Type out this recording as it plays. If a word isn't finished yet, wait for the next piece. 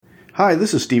Hi,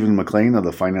 this is Stephen McLean of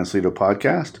the Finance Leader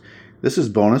Podcast. This is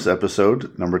bonus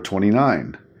episode number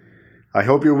 29. I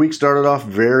hope your week started off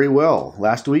very well.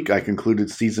 Last week I concluded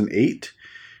season 8,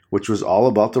 which was all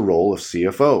about the role of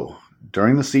CFO.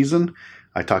 During the season,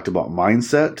 I talked about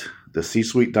mindset, the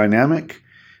C-suite dynamic,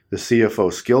 the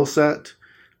CFO skill set,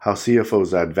 how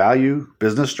CFOs add value,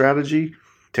 business strategy,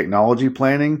 technology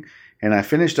planning, and I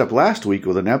finished up last week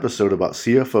with an episode about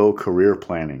CFO career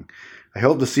planning. I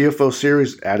hope the CFO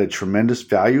series added tremendous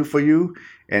value for you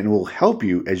and will help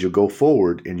you as you go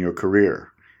forward in your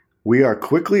career. We are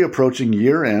quickly approaching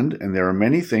year end, and there are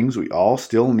many things we all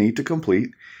still need to complete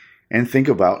and think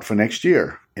about for next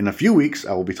year. In a few weeks,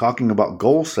 I will be talking about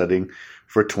goal setting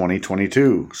for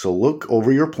 2022. So look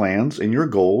over your plans and your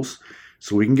goals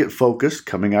so we can get focused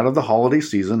coming out of the holiday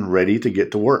season, ready to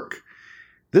get to work.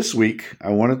 This week, I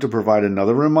wanted to provide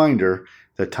another reminder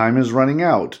that time is running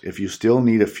out if you still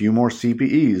need a few more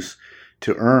CPEs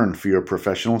to earn for your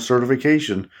professional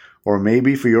certification or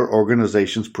maybe for your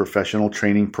organization's professional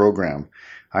training program.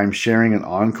 I'm sharing an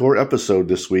encore episode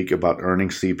this week about earning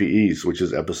CPEs, which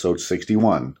is episode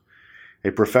 61.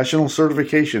 A professional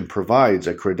certification provides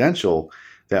a credential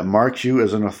that marks you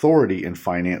as an authority in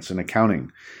finance and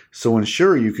accounting. So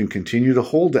ensure you can continue to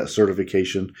hold that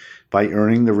certification by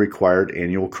earning the required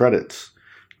annual credits.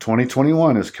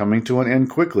 2021 is coming to an end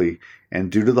quickly,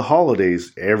 and due to the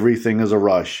holidays, everything is a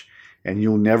rush, and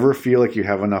you'll never feel like you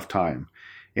have enough time.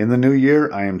 In the new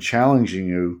year, I am challenging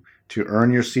you to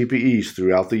earn your CPEs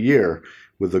throughout the year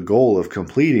with the goal of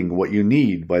completing what you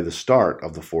need by the start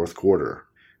of the fourth quarter.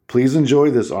 Please enjoy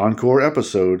this encore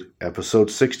episode, episode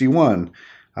 61,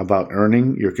 about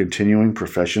earning your continuing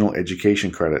professional education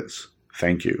credits.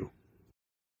 Thank you.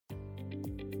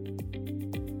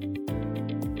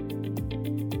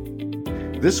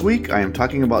 This week, I am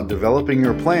talking about developing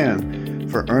your plan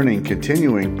for earning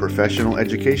continuing professional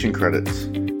education credits.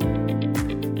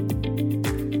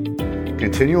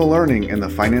 Continual learning in the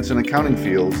finance and accounting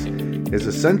fields is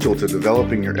essential to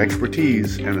developing your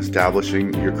expertise and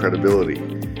establishing your credibility.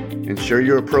 Ensure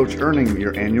you approach earning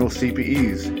your annual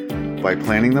CPEs by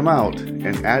planning them out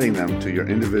and adding them to your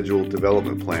individual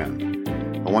development plan.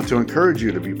 I want to encourage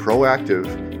you to be proactive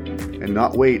and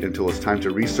not wait until it's time to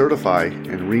recertify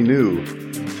and renew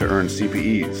to earn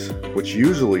CPEs, which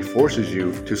usually forces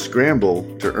you to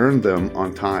scramble to earn them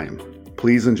on time.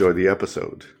 Please enjoy the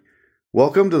episode.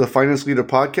 Welcome to the Finance Leader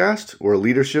Podcast, where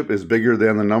leadership is bigger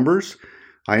than the numbers.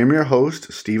 I am your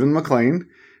host, Stephen McLean.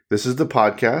 This is the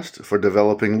podcast for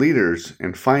developing leaders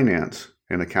in finance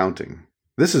and accounting.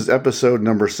 This is episode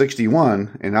number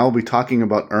 61, and I will be talking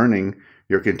about earning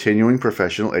your continuing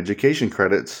professional education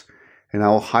credits, and I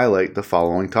will highlight the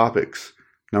following topics.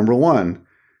 Number 1,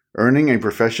 earning a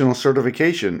professional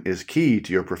certification is key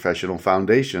to your professional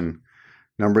foundation.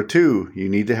 Number 2, you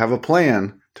need to have a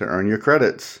plan to earn your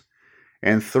credits.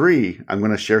 And 3, I'm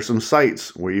going to share some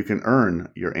sites where you can earn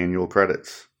your annual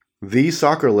credits. The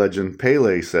soccer legend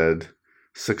Pele said,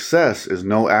 "Success is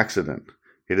no accident.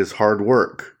 It is hard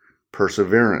work,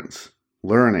 perseverance,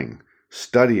 learning,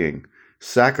 studying,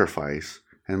 sacrifice,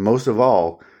 and most of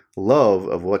all, love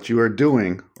of what you are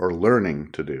doing or learning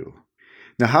to do."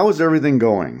 Now, how is everything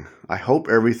going? I hope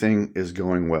everything is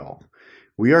going well.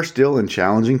 We are still in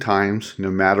challenging times,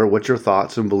 no matter what your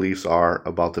thoughts and beliefs are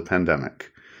about the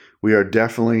pandemic. We are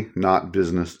definitely not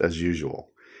business as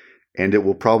usual, and it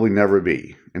will probably never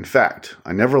be. In fact,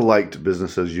 I never liked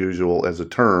business as usual as a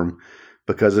term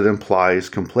because it implies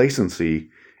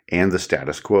complacency and the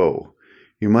status quo.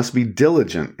 You must be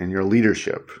diligent in your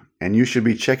leadership, and you should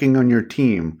be checking on your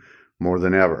team more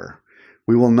than ever.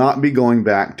 We will not be going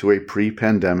back to a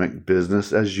pre-pandemic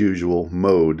business as usual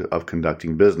mode of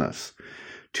conducting business.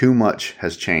 Too much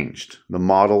has changed. The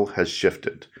model has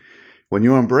shifted. When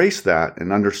you embrace that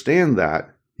and understand that,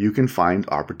 you can find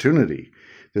opportunity.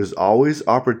 There's always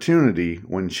opportunity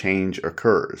when change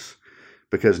occurs,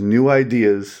 because new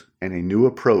ideas and a new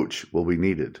approach will be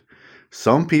needed.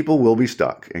 Some people will be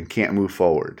stuck and can't move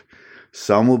forward.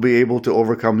 Some will be able to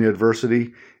overcome the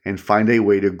adversity and find a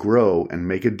way to grow and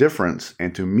make a difference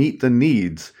and to meet the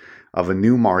needs of a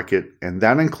new market, and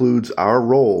that includes our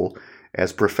role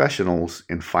as professionals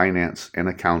in finance and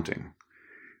accounting.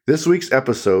 This week's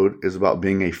episode is about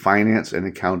being a finance and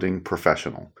accounting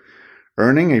professional.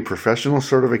 Earning a professional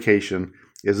certification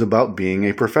is about being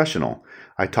a professional.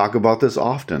 I talk about this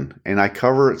often, and I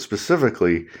cover it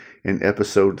specifically in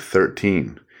episode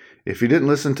 13. If you didn't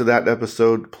listen to that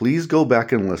episode, please go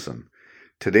back and listen.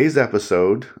 Today's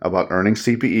episode about earning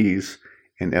CPEs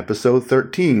and episode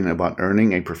 13 about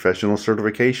earning a professional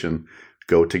certification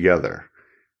go together.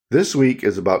 This week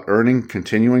is about earning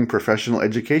continuing professional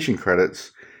education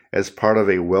credits, as part of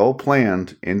a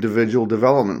well-planned individual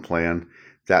development plan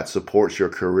that supports your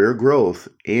career growth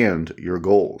and your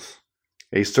goals.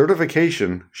 A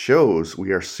certification shows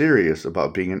we are serious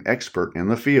about being an expert in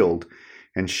the field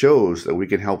and shows that we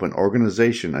can help an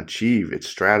organization achieve its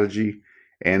strategy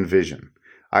and vision.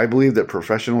 I believe that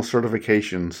professional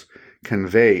certifications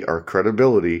convey our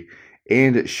credibility,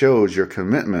 and it shows your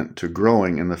commitment to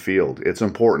growing in the field. It's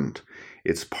important.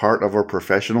 It's part of our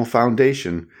professional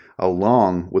foundation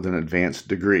along with an advanced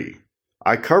degree.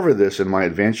 I cover this in my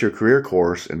Advance Your Career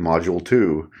course in Module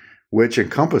 2, which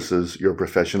encompasses your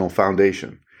professional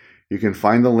foundation. You can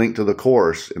find the link to the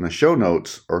course in the show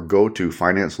notes or go to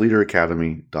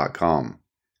financeleaderacademy.com.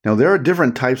 Now, there are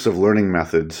different types of learning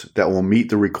methods that will meet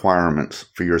the requirements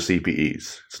for your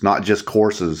CPEs. It's not just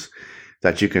courses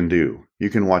that you can do. You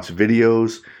can watch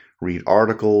videos, read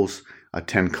articles,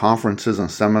 attend conferences and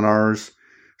seminars.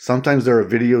 Sometimes there are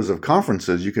videos of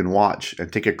conferences you can watch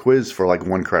and take a quiz for like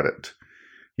 1 credit.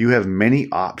 You have many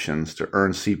options to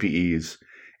earn CPEs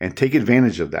and take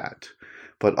advantage of that.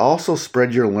 But also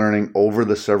spread your learning over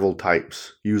the several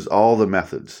types. Use all the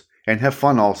methods and have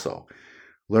fun also.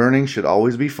 Learning should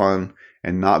always be fun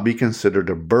and not be considered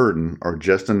a burden or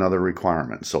just another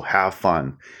requirement. So have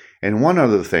fun. And one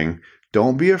other thing,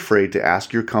 don't be afraid to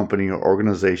ask your company or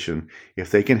organization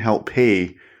if they can help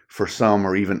pay for some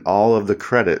or even all of the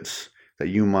credits that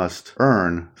you must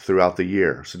earn throughout the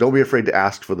year. So don't be afraid to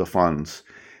ask for the funds.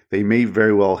 They may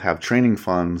very well have training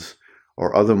funds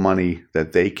or other money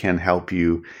that they can help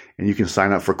you, and you can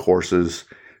sign up for courses,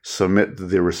 submit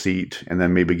the receipt, and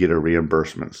then maybe get a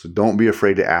reimbursement. So don't be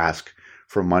afraid to ask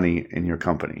for money in your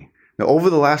company. Now, over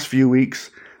the last few weeks,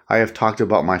 I have talked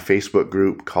about my Facebook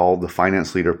group called the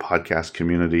Finance Leader Podcast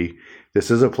Community.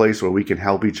 This is a place where we can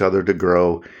help each other to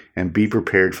grow and be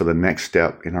prepared for the next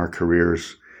step in our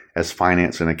careers as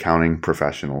finance and accounting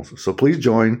professionals. So please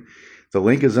join. The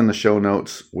link is in the show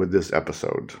notes with this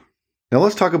episode. Now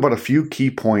let's talk about a few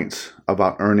key points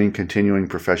about earning continuing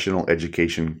professional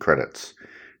education credits.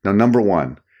 Now, number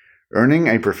 1, earning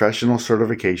a professional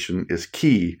certification is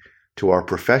key to our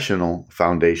professional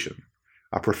foundation.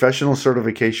 A professional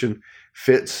certification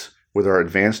fits with our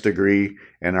advanced degree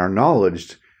and our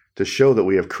knowledge to show that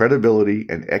we have credibility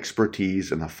and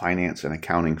expertise in the finance and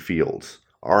accounting fields.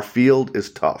 Our field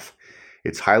is tough.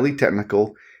 It's highly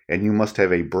technical, and you must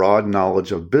have a broad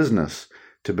knowledge of business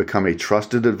to become a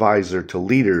trusted advisor to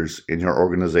leaders in your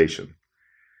organization.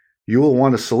 You will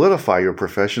want to solidify your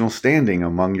professional standing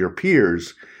among your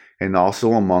peers and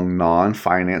also among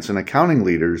non-finance and accounting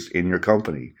leaders in your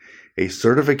company. A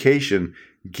certification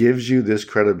gives you this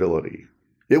credibility.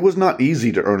 It was not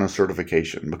easy to earn a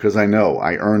certification because I know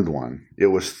I earned one. It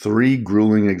was 3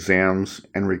 grueling exams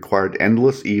and required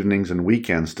endless evenings and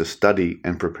weekends to study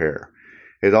and prepare.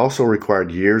 It also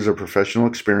required years of professional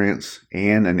experience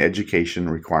and an education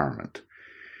requirement.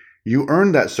 You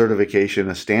earned that certification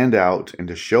to stand out and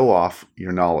to show off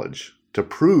your knowledge, to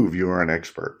prove you are an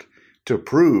expert, to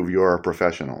prove you are a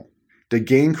professional, to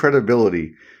gain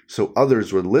credibility so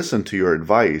others would listen to your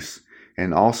advice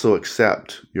and also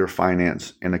accept your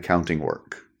finance and accounting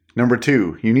work. Number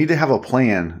 2, you need to have a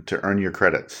plan to earn your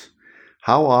credits.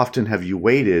 How often have you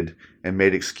waited and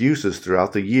made excuses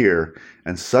throughout the year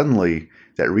and suddenly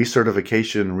that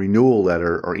recertification renewal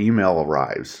letter or email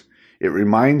arrives? It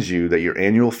reminds you that your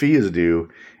annual fee is due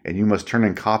and you must turn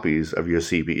in copies of your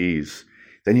CPEs.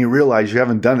 Then you realize you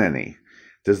haven't done any.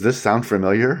 Does this sound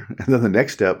familiar? And then the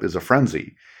next step is a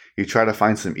frenzy. You try to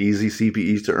find some easy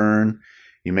CPEs to earn.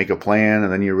 You make a plan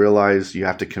and then you realize you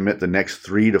have to commit the next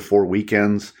 3 to 4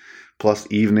 weekends plus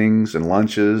evenings and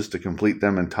lunches to complete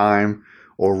them in time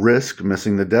or risk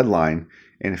missing the deadline.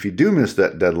 And if you do miss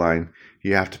that deadline,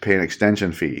 you have to pay an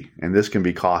extension fee, and this can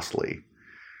be costly.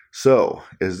 So,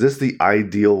 is this the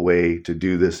ideal way to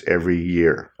do this every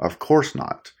year? Of course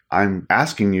not. I'm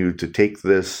asking you to take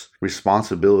this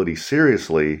responsibility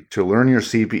seriously, to learn your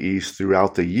CPEs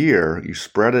throughout the year. You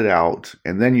spread it out,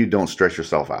 and then you don't stress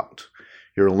yourself out.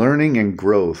 Your learning and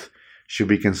growth should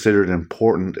be considered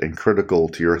important and critical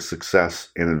to your success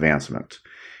and advancement.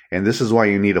 And this is why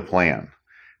you need a plan.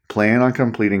 Plan on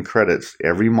completing credits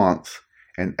every month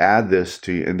and add this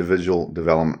to your individual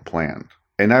development plan.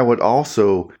 And I would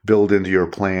also build into your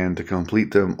plan to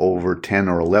complete them over 10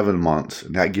 or 11 months.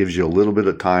 And that gives you a little bit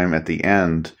of time at the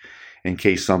end in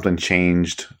case something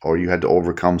changed or you had to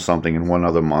overcome something in one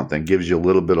other month, and gives you a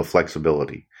little bit of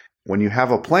flexibility. When you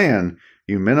have a plan,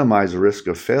 you minimize the risk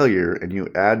of failure and you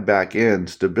add back in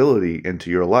stability into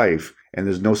your life, and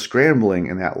there's no scrambling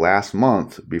in that last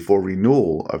month before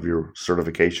renewal of your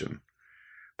certification.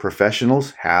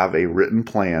 Professionals have a written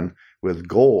plan with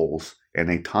goals and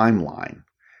a timeline.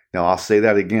 Now, I'll say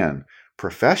that again.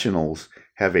 Professionals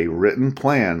have a written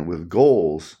plan with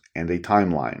goals and a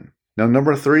timeline. Now,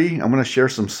 number 3, I'm going to share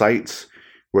some sites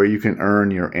where you can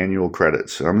earn your annual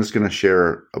credits. I'm just going to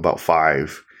share about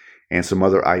 5 and some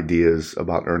other ideas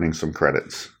about earning some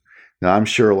credits. Now, I'm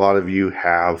sure a lot of you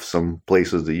have some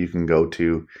places that you can go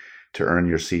to earn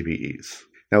your CPEs.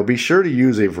 Now, be sure to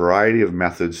use a variety of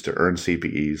methods to earn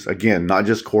CPEs. Again, not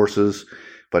just courses,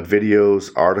 but videos,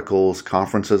 articles,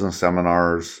 conferences and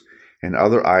seminars, and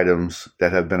other items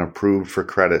that have been approved for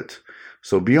credit.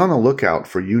 So be on the lookout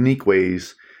for unique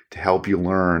ways to help you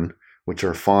learn, which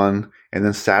are fun and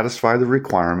then satisfy the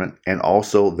requirement, and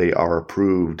also they are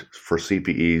approved for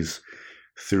CPEs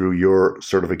through your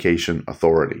certification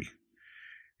authority.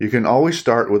 You can always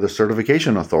start with a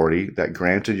certification authority that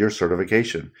granted your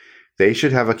certification. They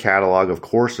should have a catalog of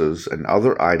courses and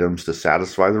other items to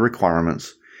satisfy the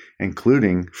requirements,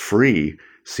 including free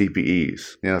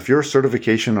CPEs. Now, if your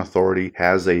certification authority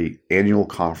has an annual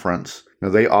conference,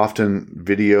 they often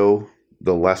video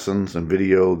the lessons and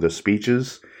video the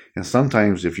speeches. And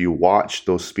sometimes if you watch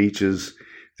those speeches,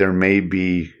 there may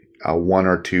be 1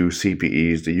 or 2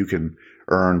 CPEs that you can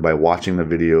earn by watching the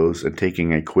videos and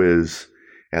taking a quiz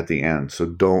at the end. So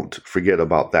don't forget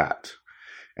about that.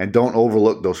 And don't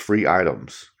overlook those free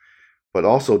items. But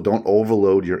also don't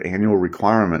overload your annual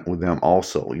requirement with them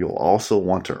also. You'll also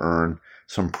want to earn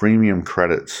some premium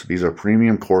credits. These are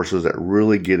premium courses that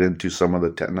really get into some of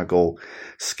the technical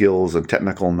skills and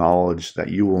technical knowledge that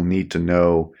you will need to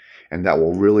know, and that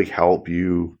will really help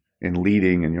you in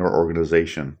leading in your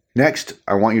organization. Next,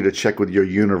 I want you to check with your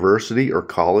university or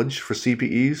college for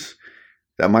CPEs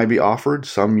that might be offered.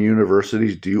 Some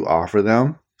universities do offer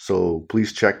them, so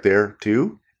please check there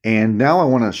too. And now I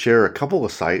want to share a couple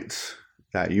of sites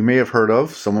that you may have heard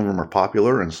of. Some of them are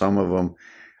popular and some of them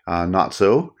not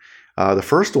so. The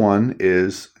first one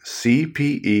is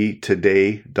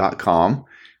cpetoday.com,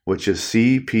 which is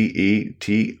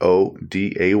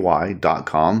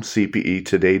cpetoday.com,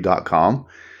 cpetoday.com.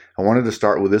 I wanted to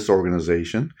start with this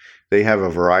organization. They have a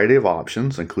variety of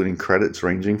options, including credits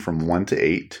ranging from 1 to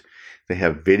 8. They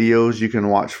have videos you can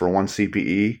watch for 1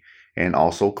 CPE and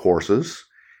also courses,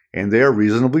 and they are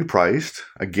reasonably priced.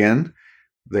 Again,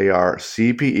 they are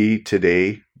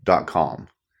cpetoday.com.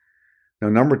 Now,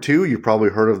 number 2, you've probably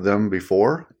heard of them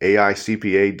before,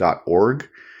 AICPA.org,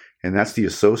 and that's the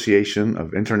Association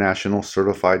of International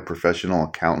Certified Professional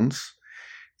Accountants.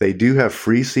 They do have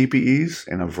free CPEs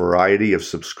and a variety of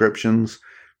subscriptions,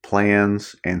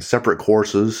 plans, and separate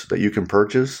courses that you can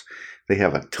purchase. They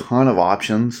have a ton of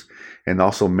options and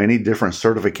also many different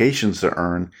certifications to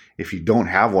earn if you don't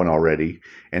have one already,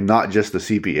 and not just the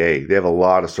CPA. They have a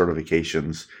lot of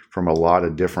certifications from a lot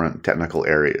of different technical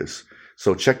areas.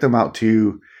 So check them out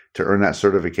too to earn that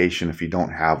certification if you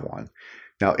don't have one.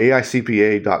 Now,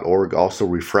 AICPA.org also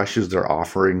refreshes their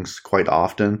offerings quite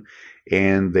often,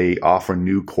 and they offer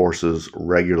new courses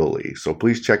regularly. So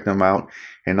please check them out.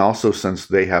 And also, since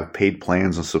they have paid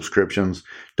plans and subscriptions,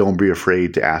 don't be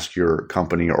afraid to ask your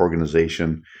company or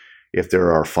organization if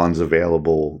there are funds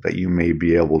available that you may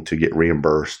be able to get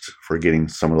reimbursed for getting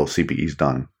some of those CPEs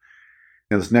done.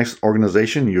 Now, this next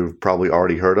organization you've probably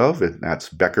already heard of, that's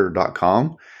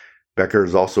Becker.com. Becker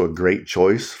is also a great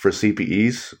choice for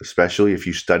CPEs, especially if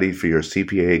you studied for your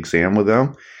CPA exam with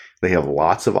them. They have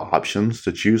lots of options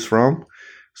to choose from.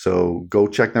 So go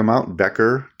check them out,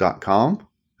 Becker.com.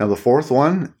 Now, the fourth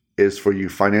one is for you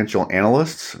financial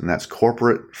analysts, and that's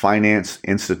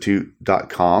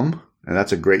CorporateFinanceInstitute.com. And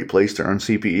that's a great place to earn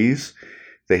CPEs.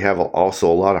 They have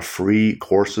also a lot of free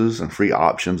courses and free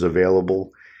options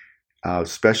available,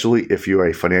 especially if you're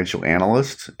a financial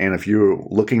analyst. And if you're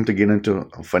looking to get into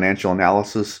financial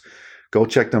analysis, go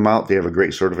check them out. They have a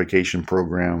great certification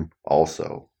program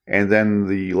also. And then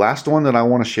the last one that I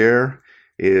want to share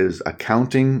is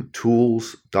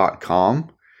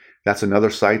accountingtools.com. That's another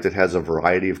site that has a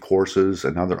variety of courses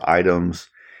and other items,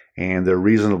 and they're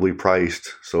reasonably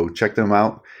priced. So check them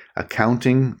out,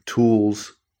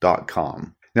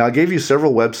 accountingtools.com. Now, I gave you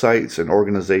several websites and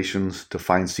organizations to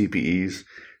find CPEs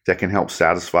that can help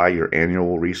satisfy your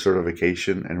annual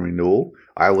recertification and renewal.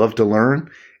 I love to learn,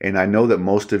 and I know that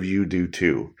most of you do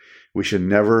too. We should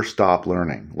never stop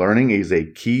learning. Learning is a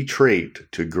key trait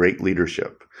to great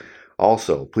leadership.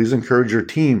 Also, please encourage your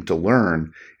team to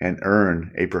learn and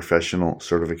earn a professional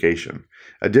certification.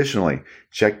 Additionally,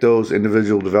 check those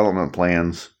individual development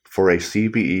plans for a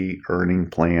CPE earning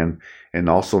plan, and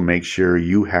also make sure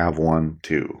you have one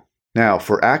too. Now,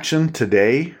 for action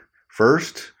today,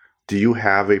 first, do you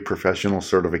have a professional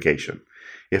certification?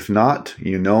 If not,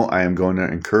 I am going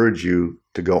to encourage you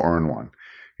to go earn one.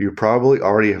 You probably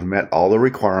already have met all the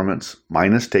requirements,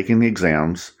 minus taking the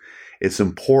exams, It's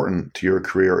important to your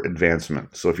career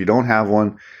advancement. So if you don't have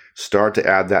one, start to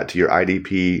add that to your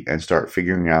IDP and start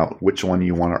figuring out which one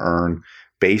you want to earn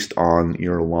based on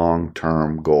your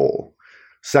long-term goal.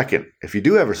 Second, if you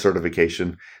do have a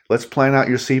certification, let's plan out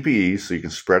your CPEs so you can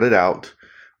spread it out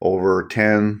over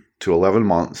 10 to 11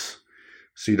 months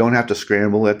so you don't have to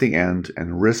scramble at the end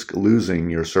and risk losing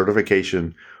your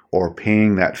certification or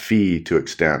paying that fee to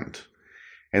extend.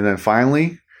 And then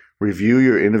finally, review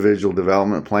your individual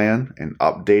development plan and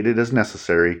update it as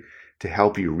necessary to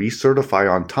help you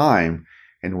recertify on time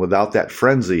and without that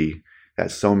frenzy that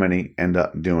so many end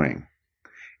up doing.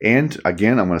 And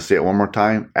again, I'm going to say it one more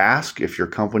time, ask if your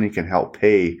company can help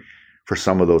pay for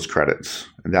some of those credits.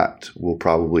 That will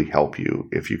probably help you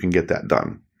if you can get that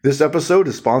done. This episode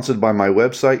is sponsored by my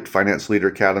website,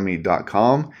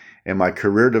 financeleaderacademy.com, and my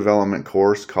career development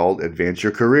course called Advance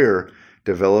Your Career,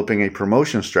 Developing a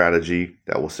Promotion Strategy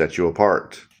that will set you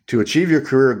apart. To achieve your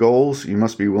career goals, you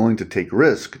must be willing to take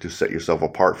risk to set yourself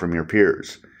apart from your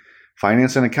peers.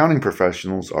 Finance and accounting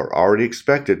professionals are already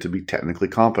expected to be technically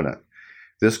competent.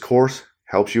 This course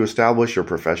helps you establish your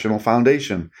professional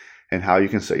foundation and how you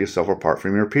can set yourself apart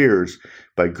from your peers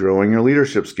by growing your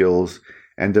leadership skills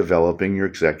and developing your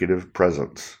executive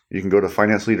presence. You can go to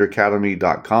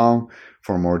financeleaderacademy.com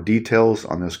for more details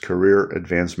on this career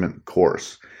advancement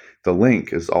course. The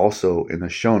link is also in the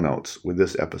show notes with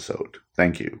this episode.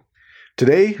 Thank you.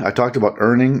 Today, I talked about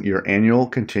earning your annual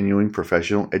continuing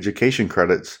professional education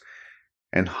credits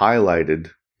and highlighted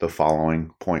the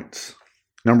following points.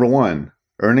 Number 1,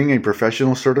 earning a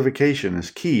professional certification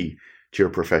is key to your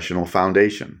professional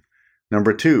foundation.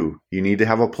 Number 2, you need to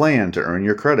have a plan to earn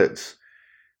your credits.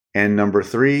 And number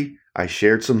 3, I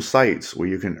shared some sites where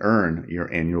you can earn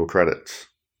your annual credits.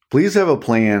 Please have a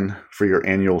plan for your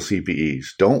annual CPEs.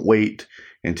 Don't wait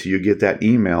until you get that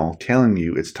email telling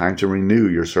you it's time to renew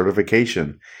your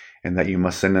certification and that you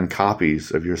must send in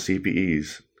copies of your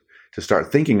CPEs to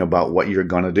start thinking about what you're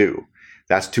going to do.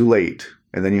 That's too late,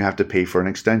 and then you have to pay for an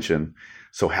extension.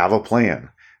 So have a plan.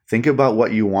 Think about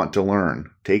what you want to learn.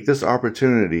 Take this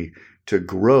opportunity to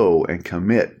grow and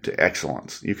commit to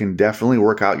excellence. You can definitely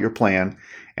work out your plan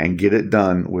and get it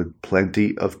done with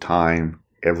plenty of time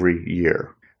every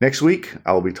year. Next week,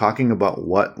 I will be talking about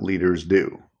what leaders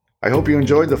do. I hope you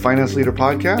enjoyed the Finance Leader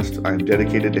Podcast. I am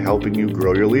dedicated to helping you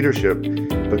grow your leadership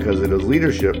because it is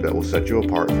leadership that will set you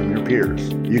apart from your peers.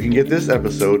 You can get this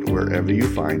episode wherever you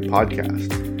find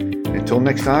podcasts. Until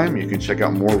next time, you can check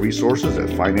out more resources at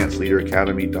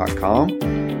financeleaderacademy.com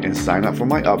and sign up for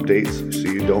my updates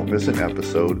so you don't miss an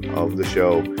episode of the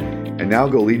show. And now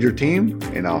go lead your team,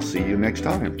 and I'll see you next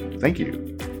time. Thank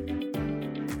you.